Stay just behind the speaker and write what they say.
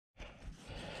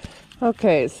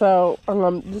Okay, so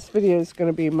this video is going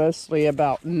to be mostly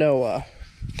about Noah.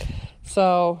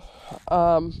 So,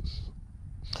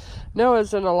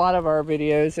 Noah's in a lot of our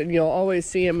videos, and you'll always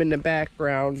see him in the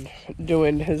background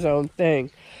doing his own thing.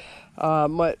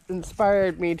 What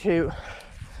inspired me to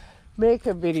make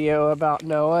a video about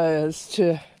Noah is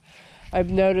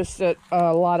I've noticed that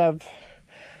a lot of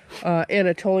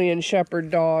Anatolian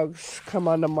shepherd dogs come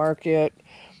on the market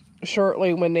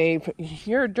shortly when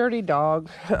you're a dirty dog.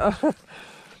 At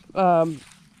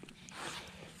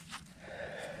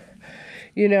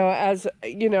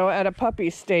a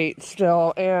puppy state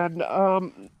still,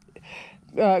 and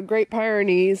Great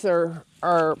Pyrenees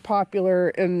are popular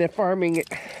in the farming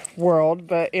world,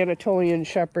 but Anatolian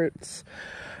shepherds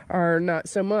are not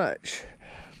so much.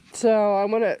 So I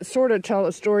want to sort of tell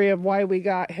a story of why we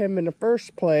got him in the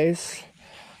first place.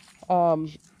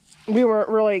 We weren't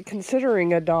really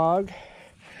considering a dog,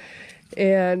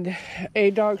 and a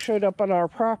dog showed up on our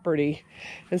property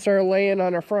and started laying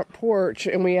on our front porch,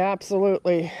 and we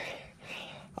absolutely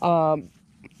loved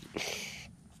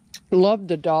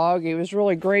the dog. He was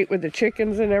really great with the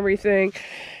chickens and everything,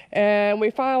 and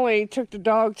we finally took the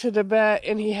dog to the vet,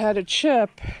 and he had a chip,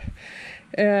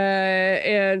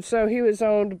 and so he was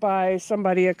owned by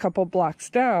somebody a couple blocks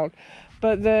down.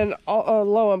 But then,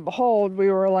 lo and behold, we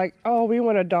were like, oh, we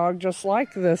want a dog just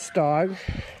like this dog.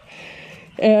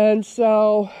 And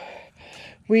so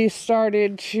we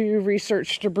started to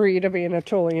research the breed of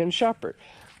Anatolian shepherd.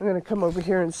 I'm going to come over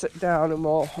here and sit down, and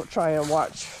we'll try and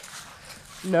watch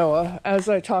Noah as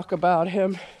I talk about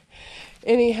him.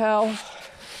 Anyhow,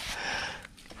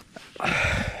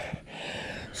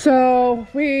 so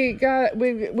we got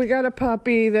a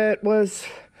puppy that was,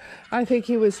 I think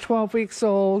he was 12 weeks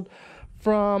old,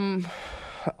 from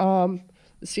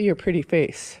see your pretty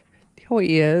face. Oh,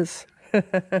 he is.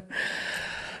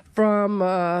 From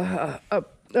a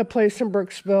place in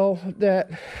Brooksville that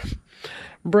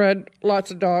bred lots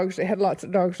of dogs. They had lots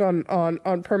of dogs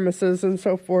on premises and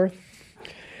so forth.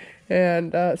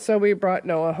 And so we brought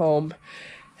Noah home.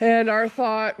 And our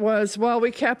thought was, well,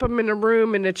 we kept him in a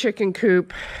room in a chicken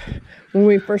coop when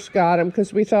we first got him,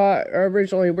 because we thought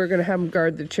originally we were going to have him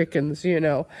guard the chickens,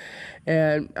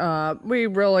 And we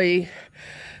really,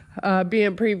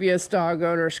 being previous dog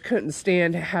owners, couldn't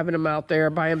stand having him out there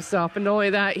by himself. And not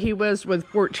only that, he was with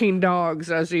 14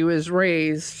 dogs as he was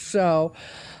raised. So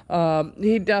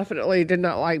he definitely did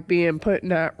not like being put in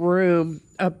that room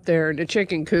up there in the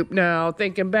chicken coop. Now,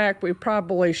 thinking back, we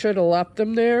probably should have left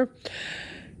him there.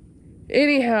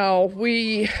 Anyhow,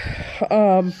 we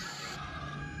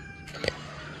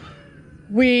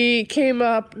came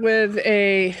up with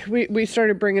we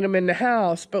started bringing him in the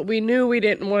house, but we knew we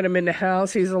didn't want him in the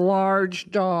house. He's a large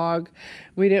dog.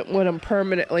 We didn't want him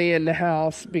permanently in the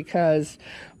house because,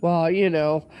 well,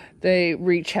 they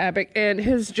wreak havoc. And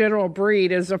his general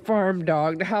breed is a farm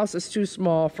dog. The house is too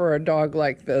small for a dog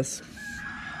like this.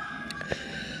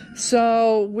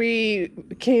 So we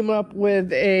came up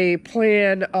with a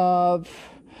plan of,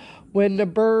 when the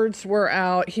birds were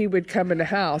out, he would come in the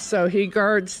house. So he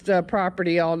guards the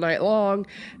property all night long,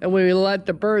 and when we let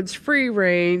the birds free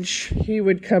range, he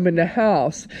would come in the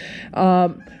house.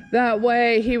 That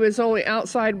way, he was only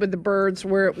outside with the birds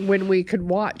when we could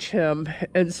watch him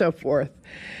and so forth.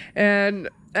 And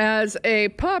as a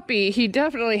puppy, he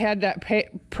definitely had that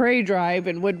prey drive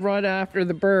and would run after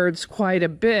the birds quite a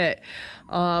bit.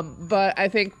 But I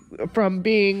think from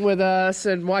being with us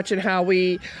and watching how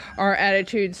our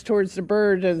attitudes towards the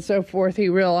bird and so forth, he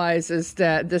realizes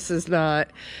that that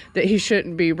he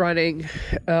shouldn't be running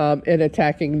and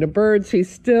attacking the birds. He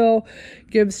still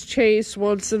gives chase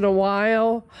once in a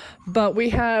while, but we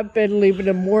have been leaving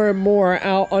him more and more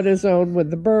out on his own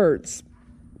with the birds.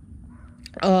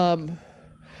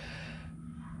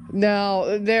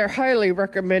 Now, they're highly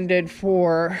recommended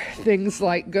for things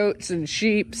like goats and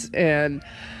sheep and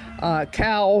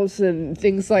cows and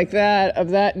things like that,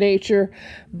 of that nature.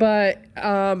 But,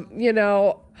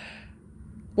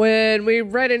 when we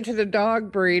read into the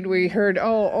dog breed, we heard,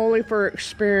 only for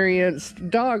experienced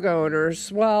dog owners.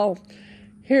 Well,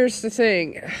 here's the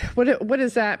thing. What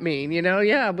does that mean?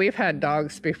 Yeah, we've had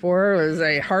dogs before. It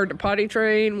was hard to potty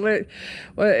train with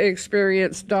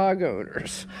experienced dog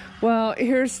owners. Well,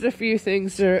 here's the few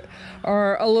things that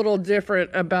are a little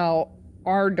different about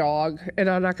our dog. And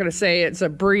I'm not going to say it's a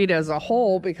breed as a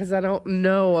whole, because I don't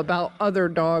know about other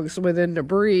dogs within the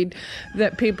breed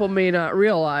that people may not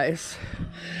realize.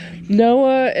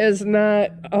 Noah is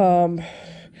not...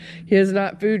 he is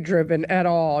not food driven at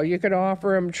all. You could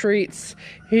offer him treats.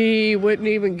 He wouldn't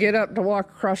even get up to walk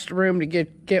across the room to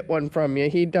get one from you.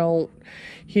 He don't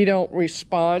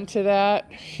respond to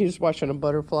that. He's watching a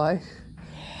butterfly.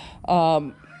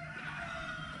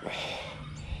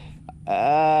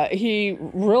 He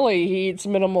eats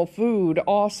minimal food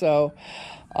also.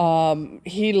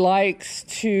 He likes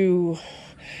to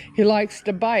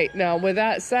bite. Now, with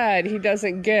that said, he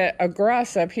doesn't get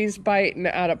aggressive. He's biting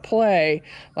out of play,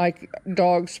 like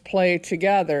dogs play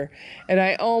together. And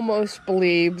I almost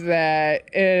believe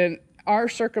that in our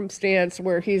circumstance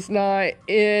where he's not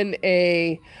in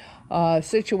a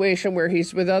situation where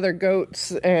he's with other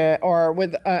goats or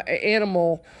with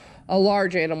a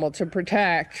large animal to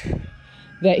protect,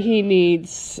 that he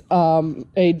needs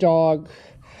a dog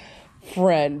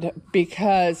friend,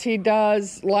 because he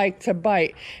does like to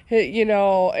bite. You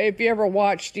know, if you ever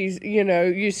watch these, you know,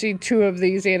 you see two of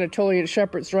these Anatolian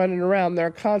shepherds running around,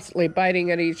 they're constantly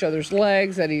biting at each other's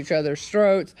legs, at each other's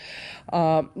throats.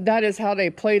 That is how they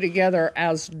play together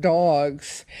as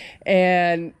dogs,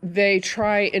 and they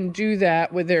try and do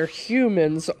that with their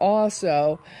humans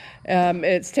also.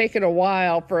 It's taken a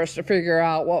while for us to figure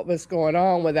out what was going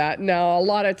on with that. Now, a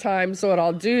lot of times what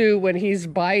I'll do when he's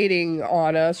biting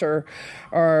on us or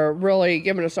really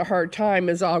giving us a hard time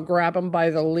is I'll grab him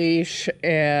by the leash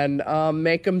and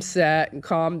make him sit and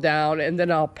calm down, and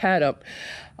then I'll pet him.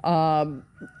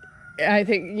 I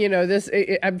think, you know,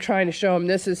 I'm trying to show him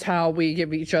this is how we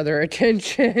give each other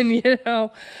attention, you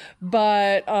know,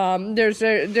 but there's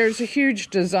a huge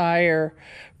desire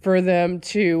for them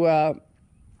to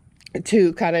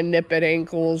kind of nip at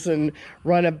ankles and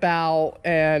run about.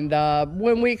 And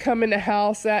when we come in the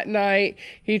house at night,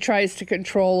 he tries to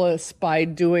control us by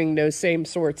doing those same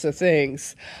sorts of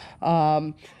things.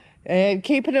 And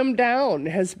keeping him down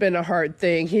has been a hard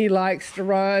thing. He likes to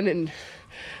run and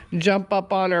jump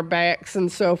up on our backs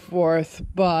and so forth,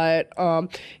 but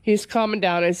he's calming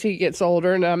down as he gets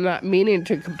older. And I'm not meaning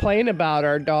to complain about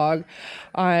our dog.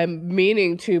 I'm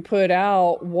meaning to put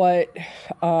out what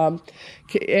and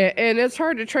it's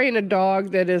hard to train a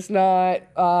dog that is not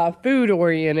food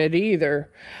oriented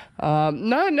either.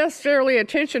 Not necessarily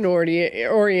attention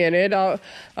oriented.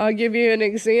 I'll give you an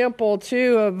example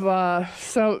too of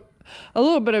a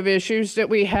little bit of issues that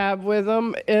we have with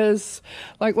them is,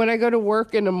 like, when I go to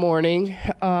work in the morning,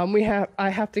 I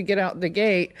have to get out the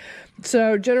gate.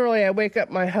 So generally I wake up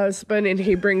my husband and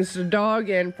he brings the dog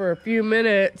in for a few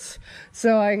minutes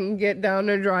so I can get down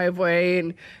the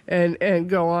driveway and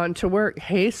go on to work.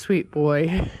 Hey, sweet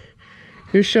boy,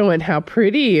 you're showing how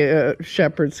pretty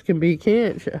shepherds can be,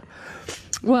 can't you?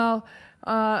 Well,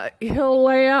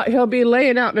 he'll be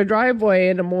laying out in the driveway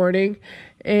in the morning,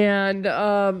 and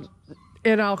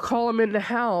I'll call him in the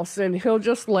house, and he'll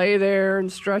just lay there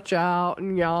and stretch out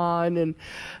and yawn and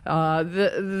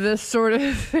this sort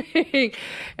of thing.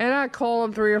 And I call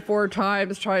him 3 or 4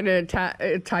 times trying to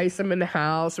entice him in the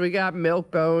house. We got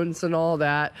milk bones and all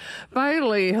that.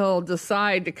 Finally, he'll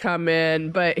decide to come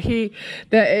in, but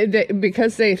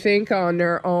because they think on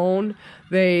their own,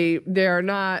 they're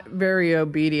not very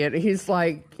obedient. He's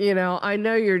like, you know, I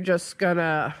know you're just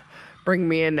gonna bring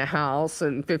me in the house,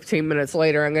 and 15 minutes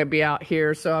later I'm going to be out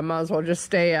here, so I might as well just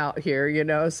stay out here, you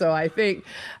know. So I think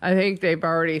they've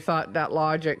already thought that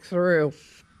logic through.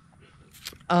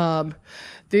 The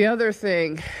other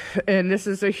thing, and this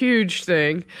is a huge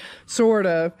thing, sort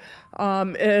of,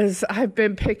 is I've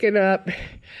been picking up,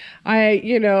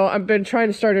 I've been trying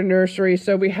to start a nursery,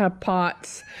 so we have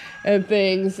pots and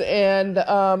things, and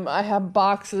I have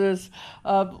boxes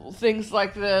of things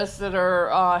like this that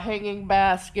are hanging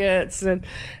baskets, and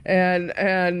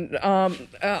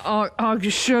I'll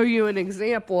just show you an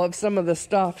example of some of the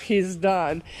stuff he's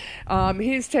done.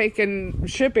 He's taken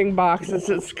shipping boxes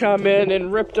that's come in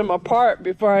and ripped them apart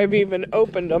before I've even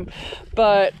opened them.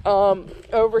 But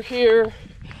over here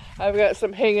I've got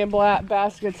some hanging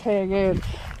baskets hanging.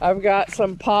 I've got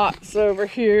some pots over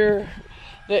here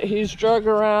that he's drug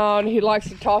around. He likes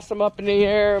to toss them up in the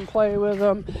air and play with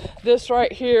them. This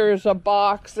right here is a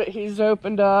box that he's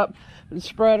opened up and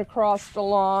spread across the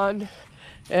lawn,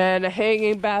 and a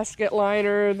hanging basket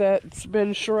liner that's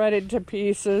been shredded to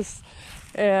pieces.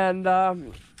 And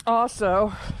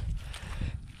also,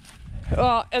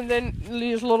 and then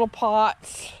these little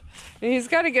pots. He's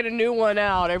got to get a new one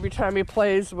out every time he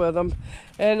plays with them.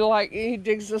 And like, he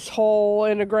digs this hole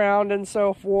in the ground and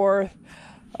so forth.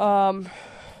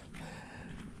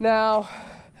 Now,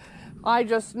 I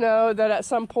just know that at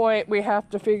some point we have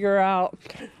to figure out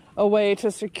a way to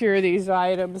secure these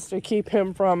items to keep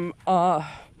him from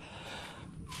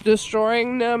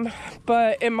destroying them.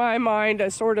 But in my mind, I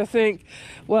sort of think,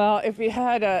 well, if he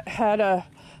had a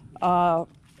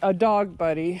dog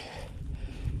buddy,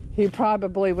 he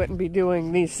probably wouldn't be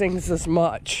doing these things as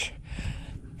much.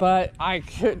 but I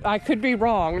could be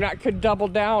wrong. That could double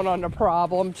down on the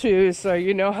problem too, so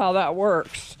you know how that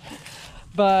works.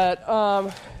 But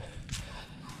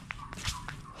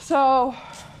so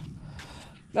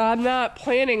I'm not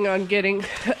planning on getting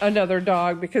another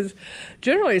dog because,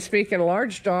 generally speaking,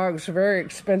 large dogs are very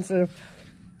expensive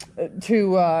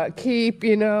to keep,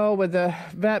 you know, with the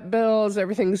vet bills.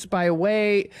 Everything's by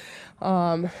weight,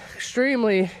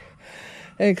 extremely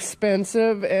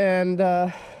expensive,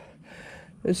 and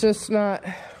it's just not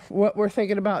what we're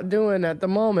thinking about doing at the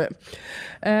moment.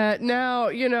 Now,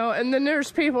 you know, and then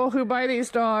there's people who buy these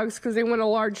dogs because they want a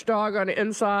large dog on the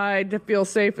inside to feel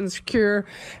safe and secure,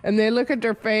 and they look at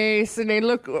their face and they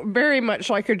look very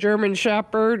much like a German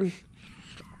Shepherd.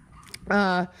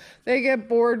 They get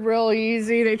bored real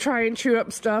easy. They try and chew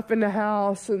up stuff in the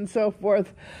house and so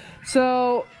forth.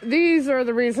 So these are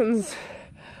the reasons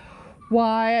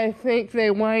why I think they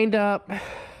wind up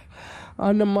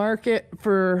on the market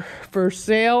for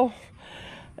sale.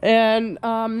 And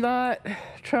I'm not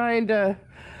trying to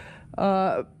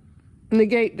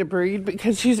negate the breed,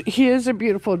 because he is a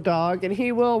beautiful dog and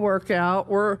he will work out.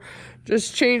 We're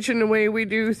just changing the way we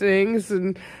do things,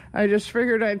 and I just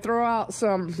figured I'd throw out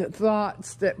some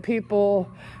thoughts that people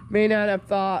may not have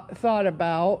thought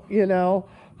about, you know.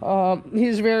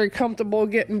 He's very comfortable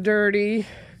getting dirty,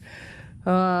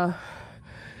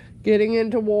 getting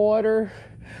into water.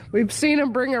 We've seen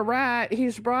him bring a rat.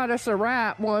 He's brought us a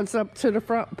rat once up to the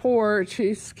front porch.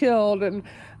 He's killed, and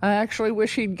I actually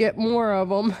wish he'd get more of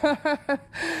them.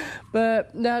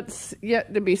 But that's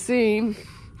yet to be seen.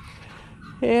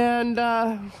 And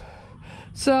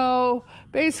so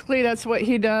basically that's what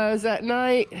he does at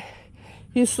night.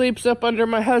 He sleeps up under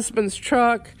my husband's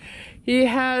truck. He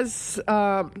has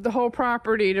the whole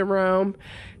property to roam,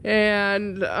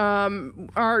 and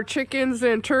our chickens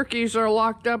and turkeys are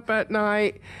locked up at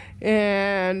night,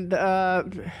 and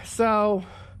so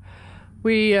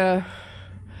we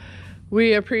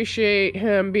appreciate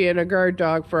him being a guard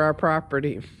dog for our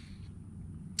property.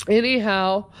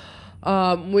 Anyhow,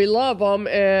 we love him,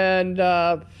 and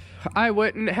I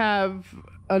wouldn't have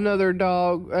another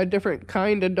dog, a different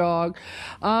kind of dog.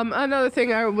 Another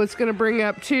thing I was going to bring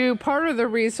up too, part of the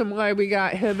reason why we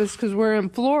got him is because we're in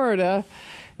Florida,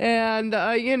 and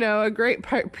you know, a Great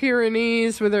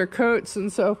Pyrenees with their coats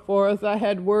and so forth. I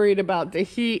had worried about the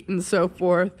heat and so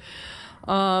forth.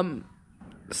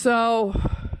 So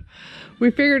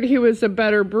we figured he was a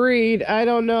better breed. I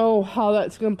don't know how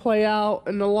that's going to play out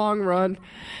in the long run.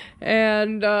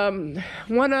 And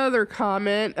one other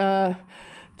comment,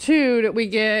 too, that we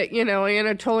get, you know,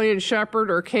 Anatolian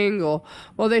Shepherd or Kangal.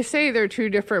 Well, they say they're two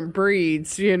different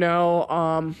breeds, you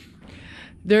know.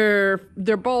 They're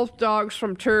both dogs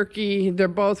from Turkey. They're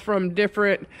both from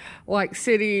different, like,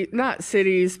 not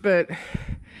cities, but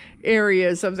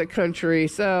areas of the country.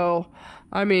 So,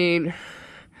 I mean,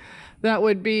 that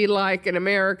would be like in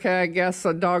America, I guess,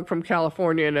 a dog from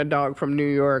California and a dog from New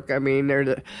York. I mean,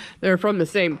 they're from the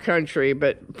same country,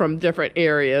 but from different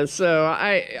areas. So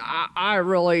I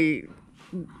really,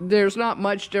 there's not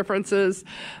much differences,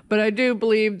 but I do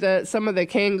believe that some of the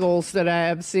Kangals that I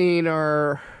have seen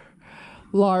are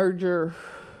larger.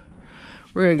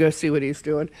 We're gonna go see what he's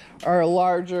doing. Are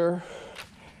larger.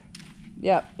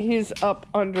 Yep, he's up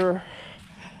under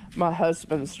my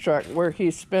husband's truck where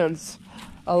he spends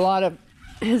a lot of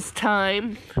his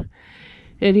time,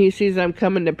 and he sees I'm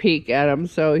coming to peek at him,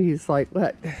 so he's like,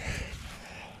 what?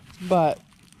 But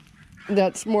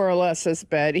that's more or less his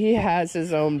bed. He has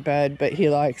his own bed, but he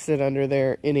likes it under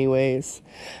there anyways.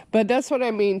 But that's what I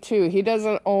mean too. He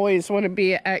doesn't always want to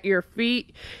be at your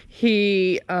feet.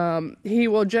 He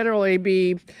will generally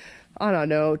be, I don't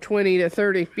know, 20 to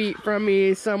 30 feet from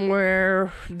me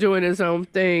somewhere doing his own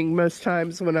thing most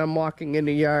times when I'm walking in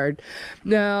the yard.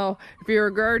 Now, if you're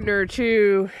a gardener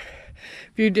too,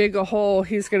 if you dig a hole,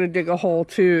 he's going to dig a hole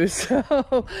too.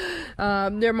 So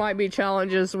there might be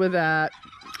challenges with that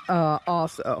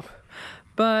also.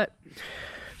 But,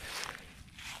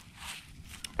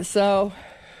 so,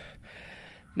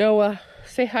 Noah,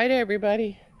 say hi to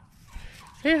everybody.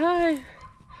 Say hi.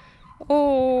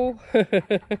 Oh.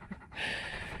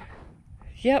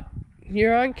 Yep,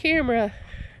 you're on camera.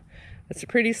 That's a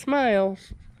pretty smile.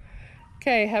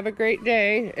 Okay, have a great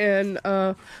day, and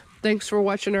thanks for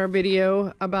watching our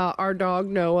video about our dog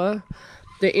Noah,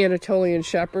 the Anatolian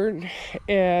Shepherd.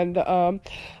 And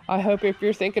I hope if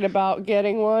you're thinking about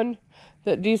getting one,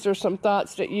 that these are some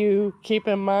thoughts that you keep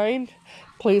in mind.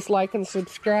 Please like and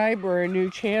subscribe. We're a new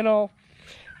channel,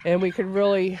 and we could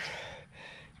really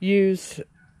use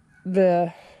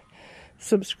the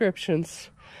subscriptions.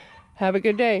 Have a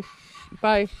good day.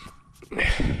 Bye.